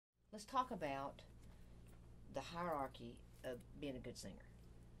let's talk about the hierarchy of being a good singer.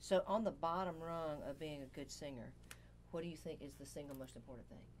 So on the bottom rung of being a good singer, what do you think is the single most important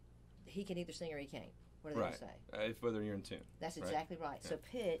thing? He can either sing or he can't. What do they say? If whether you're in tune. That's exactly right. Yeah. So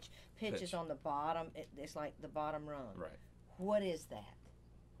pitch is on the bottom. It's like the bottom rung. Right. What is that?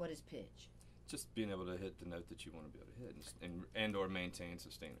 What is pitch? Just being able to hit the note that you want to be able to hit and or maintain,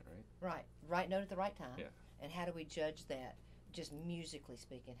 sustain it, right? Right. Right note at the right time. Yeah. And how do we judge that? Just musically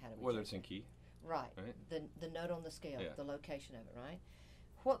speaking, how do we whether judge it's in key. Right. The note on the scale, the location of it, right?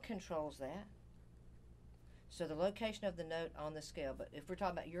 What controls that? So the location of the note on the scale, but if we're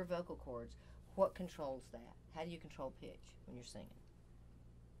talking about your vocal cords, what controls that? How do you control pitch when you're singing?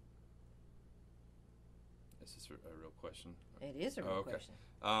 Is this a real question? It is a real question.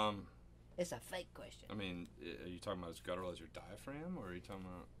 It's a fake question. I mean, are you talking about as guttural as your diaphragm, or are you talking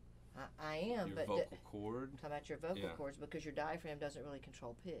about I am, your but vocal cord? I'm talking about your vocal cords, because your diaphragm doesn't really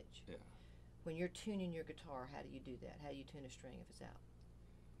control pitch. Yeah. When you're tuning your guitar, how do you do that? How do you tune a string if it's out?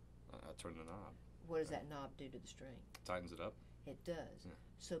 I turn the knob. What does that knob do to the string? Tightens it up. It does. Yeah.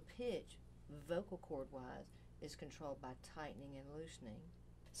 So pitch, vocal cord wise, is controlled by tightening and loosening.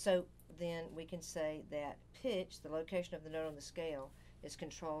 So then we can say that pitch, the location of the note on the scale, is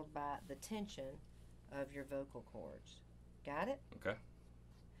controlled by the tension of your vocal cords. Got it? Okay.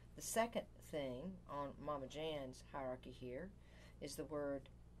 The second thing on Mama Jan's hierarchy here is the word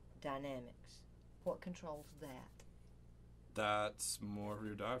dynamics. What controls that? That's more of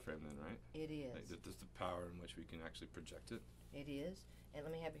your diaphragm then, right? It is. Like that's the power in which we can actually project it. It is. And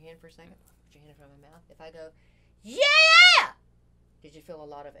let me have your hand for a second. Put your hand in front of my mouth. If I go, yeah! Did you feel a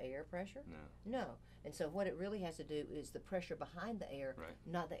lot of air pressure? No. No. And so what it really has to do is the pressure behind the air,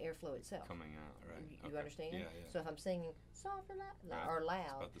 not the airflow itself. Coming out, right. You understand? Yeah. So if I'm singing soft or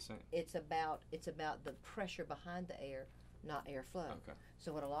loud, it's about the same. it's about the pressure behind the air, not airflow. Okay.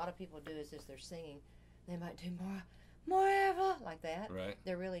 So what a lot of people do is as they're singing, they might do more airflow, like that. Right.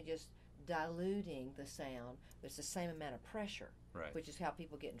 They're really just diluting the sound, but it's the same amount of pressure, which is how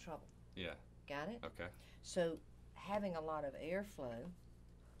people get in trouble. Yeah. Got it? Okay. So having a lot of airflow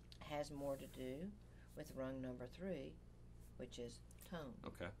has more to do with rung number 3, which is tone.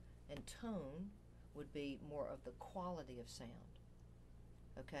 Okay. And tone would be more of the quality of sound.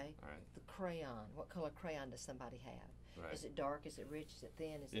 Okay? All right. The crayon. What color crayon does somebody have? Right. Is it dark? Is it rich? Is it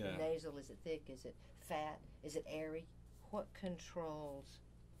thin? Is it nasal? Is it thick? Is it fat? Is it airy? What controls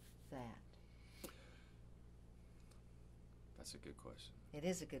that? That's a good question. It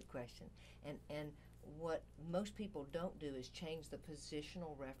is a good question. And what most people don't do is change the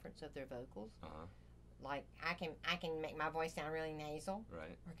positional reference of their vocals. Uh-huh. Like I can make my voice sound really nasal.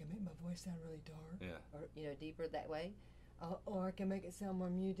 Right. Or I can make my voice sound really dark. Yeah. Or deeper that way. Or I can make it sound more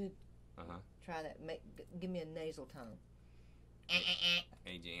muted. Uh-huh. Try that. Give me a nasal tone.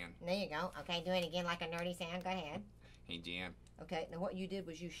 Hey, Jan. There you go. Okay, do it again like a nerdy sound. Go ahead. Hey, Jan. Okay, now what you did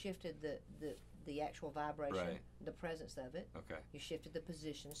was you shifted the actual vibration, the presence of it. Okay. You shifted the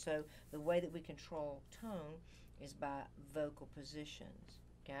position. So the way that we control tone is by vocal positions.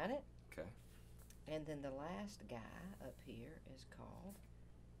 Got it? Okay. And then the last guy up here is called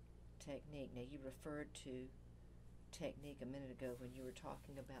technique. Now you referred to technique a minute ago when you were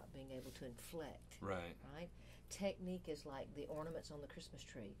talking about being able to inflect. Right. Right? Technique is like the ornaments on the Christmas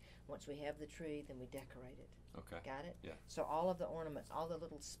tree. Once we have the tree, then we decorate it. Okay. Got it? Yeah. So all of the ornaments, all the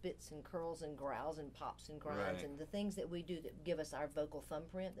little spits and curls and growls and pops and grinds and the things that we do that give us our vocal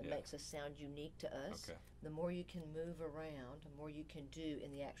thumbprint that makes us sound unique to us, the more you can move around, the more you can do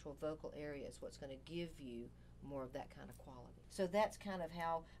in the actual vocal area is what's going to give you more of that kind of quality. So that's kind of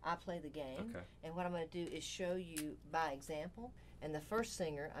how I play the game. Okay. And what I'm going to do is show you by example. And the first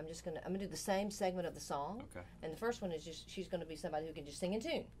singer, I'm going to do the same segment of the song. Okay. And the first one is just, she's going to be somebody who can just sing in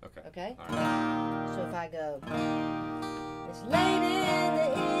tune. Okay. Okay? All right. So if I go, it's late in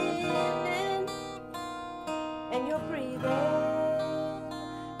the evening, and you're breathing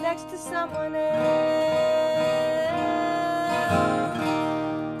next to someone else.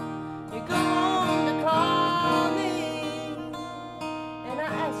 You go home to call me, and I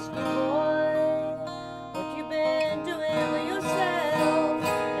ask you, boy, what you been doing with yourself,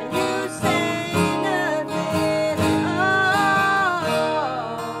 and you say nothing at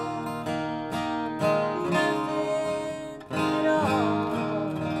all.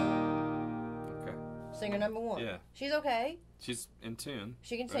 Okay. Singer number 1. Yeah. She's okay. She's in tune.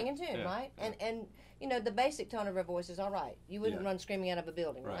 She can sing in tune, Yeah. right? And you know, the basic tone of her voice is all right. You wouldn't run screaming out of a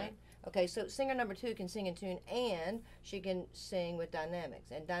building, right? Okay, so singer number 2 can sing in tune, and she can sing with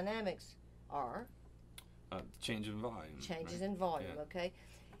dynamics. And dynamics are? Change in volume. Changes in volume, okay?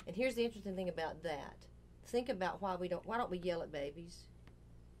 And here's the interesting thing about that. Think about why don't we yell at babies?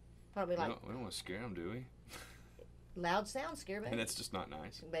 Probably like. We don't want to scare them, do we? Loud sounds scare babies. And that's just not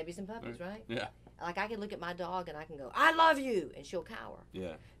nice. Babies and puppies, right? Yeah. Like I can look at my dog and I can go, "I love you," and she'll cower.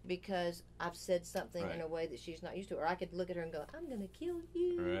 Yeah. Because I've said something in a way that she's not used to. Or I could look at her and go, "I'm going to kill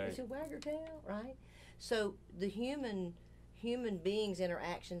you," and she'll wag her tail, right? So the human beings'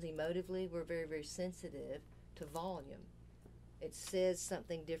 interactions emotively, we're very, very sensitive to volume. It says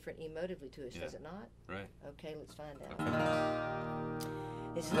something different emotively to us, does it not? Right. Okay, let's find out. Okay.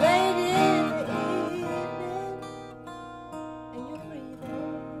 It's late in the evening, and you're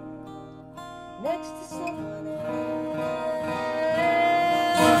breathing next to someone else.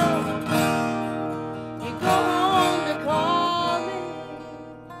 You go home to call me,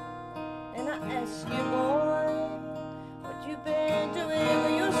 and I ask you, boy, what you been doing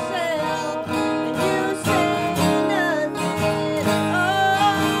with yourself, and you say nothing at all.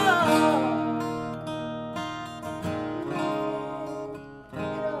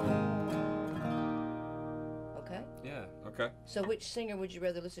 Okay? Yeah, okay. So which singer would you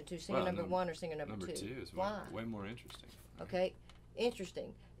rather listen to? Singer number 1 or singer number 2? Number 2 is way more interesting. Okay,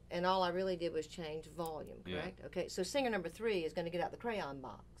 interesting. And all I really did was change volume, correct? Yeah. Okay, so singer number 3 is going to get out the crayon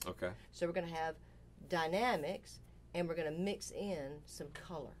box. Okay. So we're going to have dynamics, and we're going to mix in some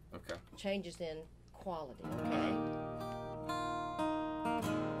color. Okay. Changes in quality, okay?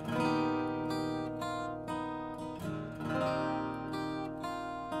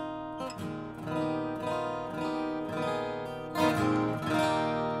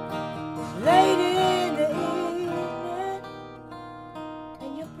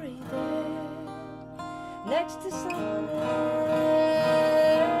 Next to someone else,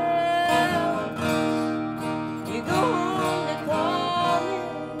 you go home to call me,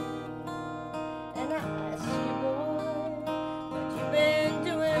 and I ask you, boy, what you been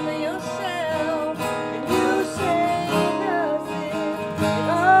doing with yourself, and you say nothing at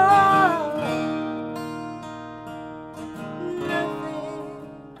all, nothing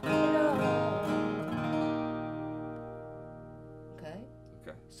at all. Okay?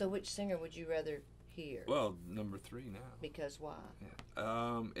 Okay. So which singer would you rather hear? Well, number 3 now. Because why? Yeah.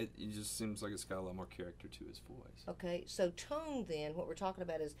 It just seems like it's got a lot more character to his voice. Okay, so tone then, what we're talking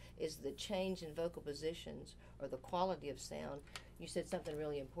about is the change in vocal positions or the quality of sound. You said something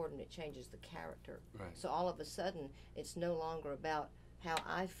really important, it changes the character. Right. So all of a sudden, it's no longer about how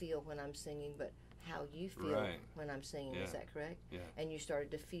I feel when I'm singing, but how you feel when I'm singing. Is that correct? Yeah. And you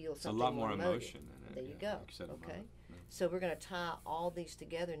started to feel it's something a lot more emotive. emotion in it. There you go. Like you said, okay. So we're going to tie all these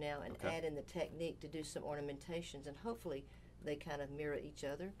together now and add in the technique to do some ornamentations, and hopefully they kind of mirror each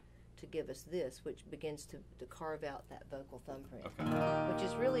other to give us this, which begins to carve out that vocal thumbprint, which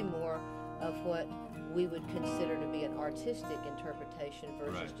is really more of what we would consider to be an artistic interpretation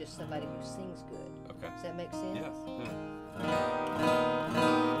versus just somebody who sings good. Okay. Does that make sense? Yes.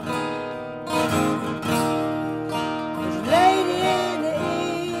 It's late in the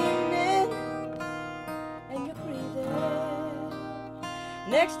evening, and you're breathing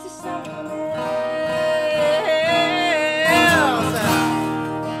next to someone else.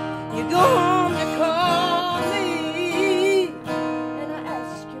 You go home to call me, and I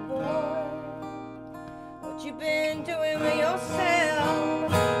ask you, boy, what you been doing with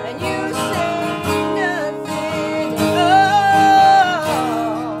yourself, and you say nothing at all.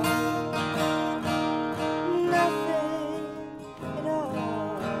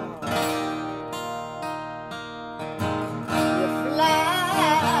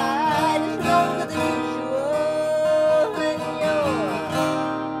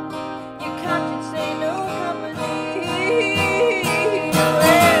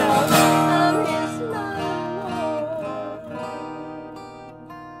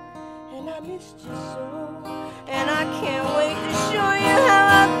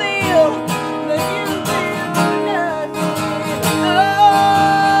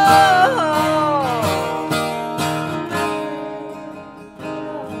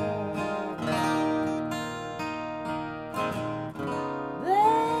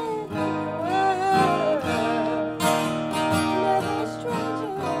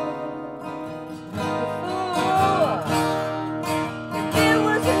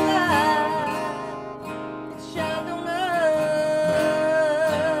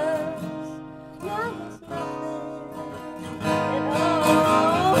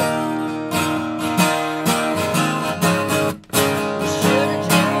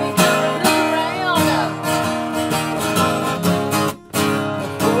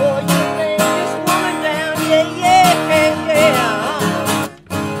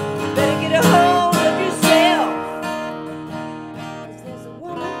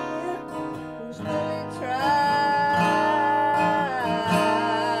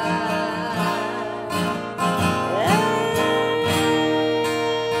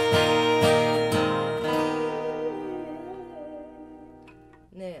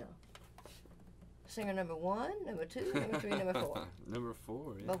 number 1, number 2, number 3, number 4? Number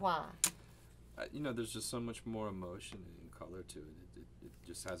 4, yeah. But why? There's just so much more emotion and color to it. It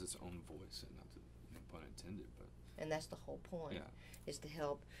just has its own voice, and not to, no pun intended, but. And that's the whole point, yeah. is to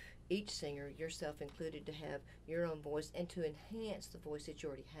help each singer, yourself included, to have your own voice and to enhance the voice that you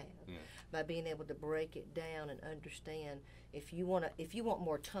already have by being able to break it down and understand. If you want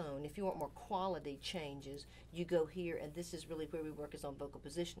more tone, if you want more quality changes, you go here, and this is really where we work, is on vocal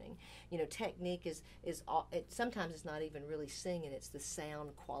positioning. Technique is sometimes it's not even really singing; it's the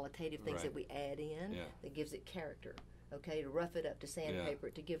sound, qualitative things that we add in that gives it character. Okay, to rough it up, to sandpaper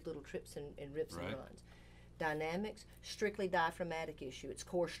it, to give little trips and rips and runs. Dynamics, strictly diaphragmatic issue. It's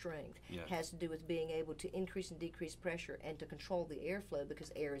core strength. Has to do with being able to increase and decrease pressure and to control the airflow,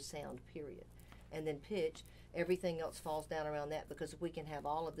 because air is sound, period. And then pitch, everything else falls down around that, because if we can have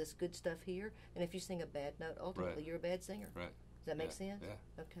all of this good stuff here, and if you sing a bad note, ultimately you're a bad singer. Right. Does that make sense?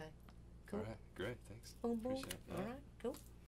 Yeah. Okay. Cool. All right. Great. Thanks. Boom, boom. Appreciate it. All right. Cool.